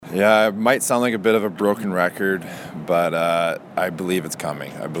Yeah, it might sound like a bit of a broken record, but I believe it's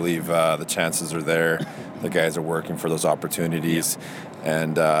coming. I believe the chances are there. The guys are working for those opportunities,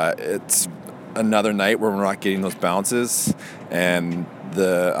 and it's another night where we're not getting those bounces, and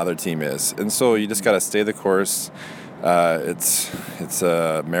the other team is. And so you just got to stay the course. It's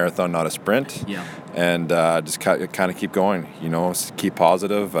a marathon, not a sprint. Yeah. And just kind of keep going. Keep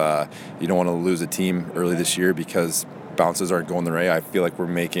positive. You don't want to lose a team early this year because bounces aren't going the right. I feel like we're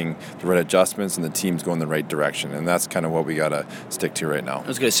making the right adjustments and the team's going the right direction, and that's kind of what we got to stick to right now. I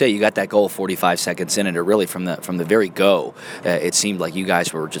was going to say, you got that goal 45 seconds in, and it really from the very go, it seemed like you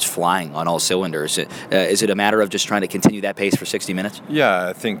guys were just flying on all cylinders. Is it a matter of just trying to continue that pace for 60 minutes? Yeah,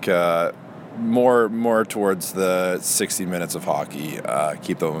 I think more towards the 60 minutes of hockey.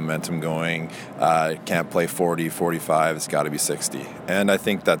 Keep the momentum going. Can't play 40, 45. It's got to be 60. And I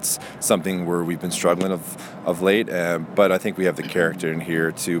think that's something where we've been struggling of late. But I think we have the character in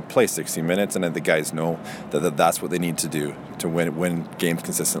here to play 60 minutes, and the guys know that that's what they need to do to win games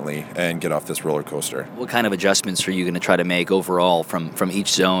consistently and get off this roller coaster. What kind of adjustments are you going to try to make overall from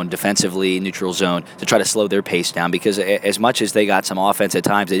each zone, defensively, neutral zone, to try to slow their pace down? Because as much as they got some offense at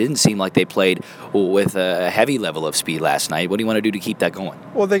times, it didn't seem like they played with a heavy level of speed last night. What do you want to do to keep that going?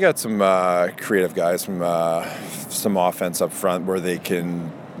 Well, they got some creative guys from some offense up front where they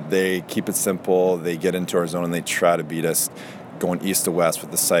keep it simple. They get into our zone and they try to beat us going east to west with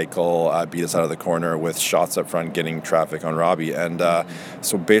the cycle, beat us out of the corner with shots up front, getting traffic on Robbie. And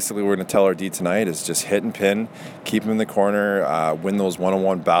so basically we're going to tell our D tonight is just hit and pin, keep them in the corner, win those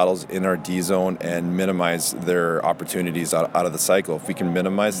one-on-one battles in our D zone, and minimize their opportunities out of the cycle. If we can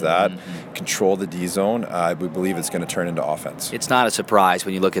minimize that, control the D zone, we believe it's going to turn into offense. It's not a surprise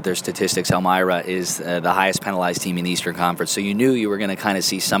when you look at their statistics. Elmira is the highest penalized team in the Eastern Conference, so you knew you were going to kind of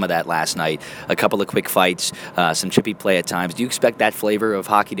see some of that last night. A couple of quick fights, some chippy play at times. Do you expect that flavor of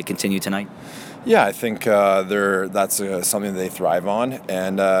hockey to continue tonight? Yeah, I think that's something they thrive on.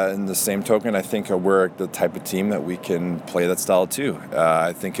 And in the same token, I think we're the type of team that we can play that style too.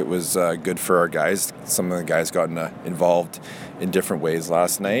 I think it was good for our guys. Some of the guys got involved in different ways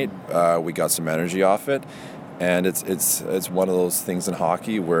last night. We got some energy off it. And it's one of those things in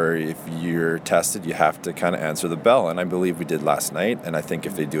hockey where if you're tested, you have to kind of answer the bell. And I believe we did last night. And I think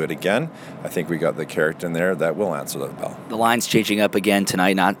if they do it again, I think we got the character in there that will answer the bell. The line's changing up again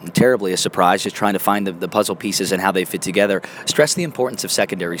tonight. Not terribly a surprise, just trying to find the puzzle pieces and how they fit together. Stress the importance of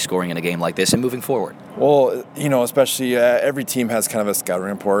secondary scoring in a game like this and moving forward. Well, especially every team has kind of a scouting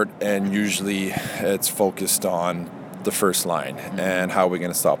report. And usually it's focused on the first line and how we're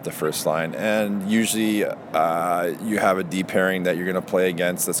going to stop the first line. And usually you have a D pairing that you're going to play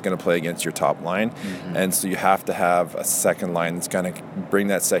against that's going to play against your top line. And so you have to have a second line that's going to bring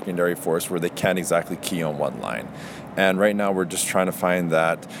that secondary force where they can't exactly key on one line. And right now we're just trying to find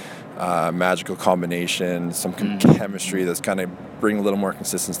that magical combination, some chemistry that's kind of bring a little more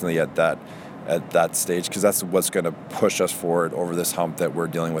consistency at that stage, because that's what's going to push us forward over this hump that we're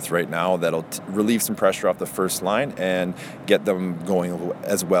dealing with right now. That'll relieve some pressure off the first line and get them going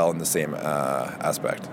as well in the same aspect.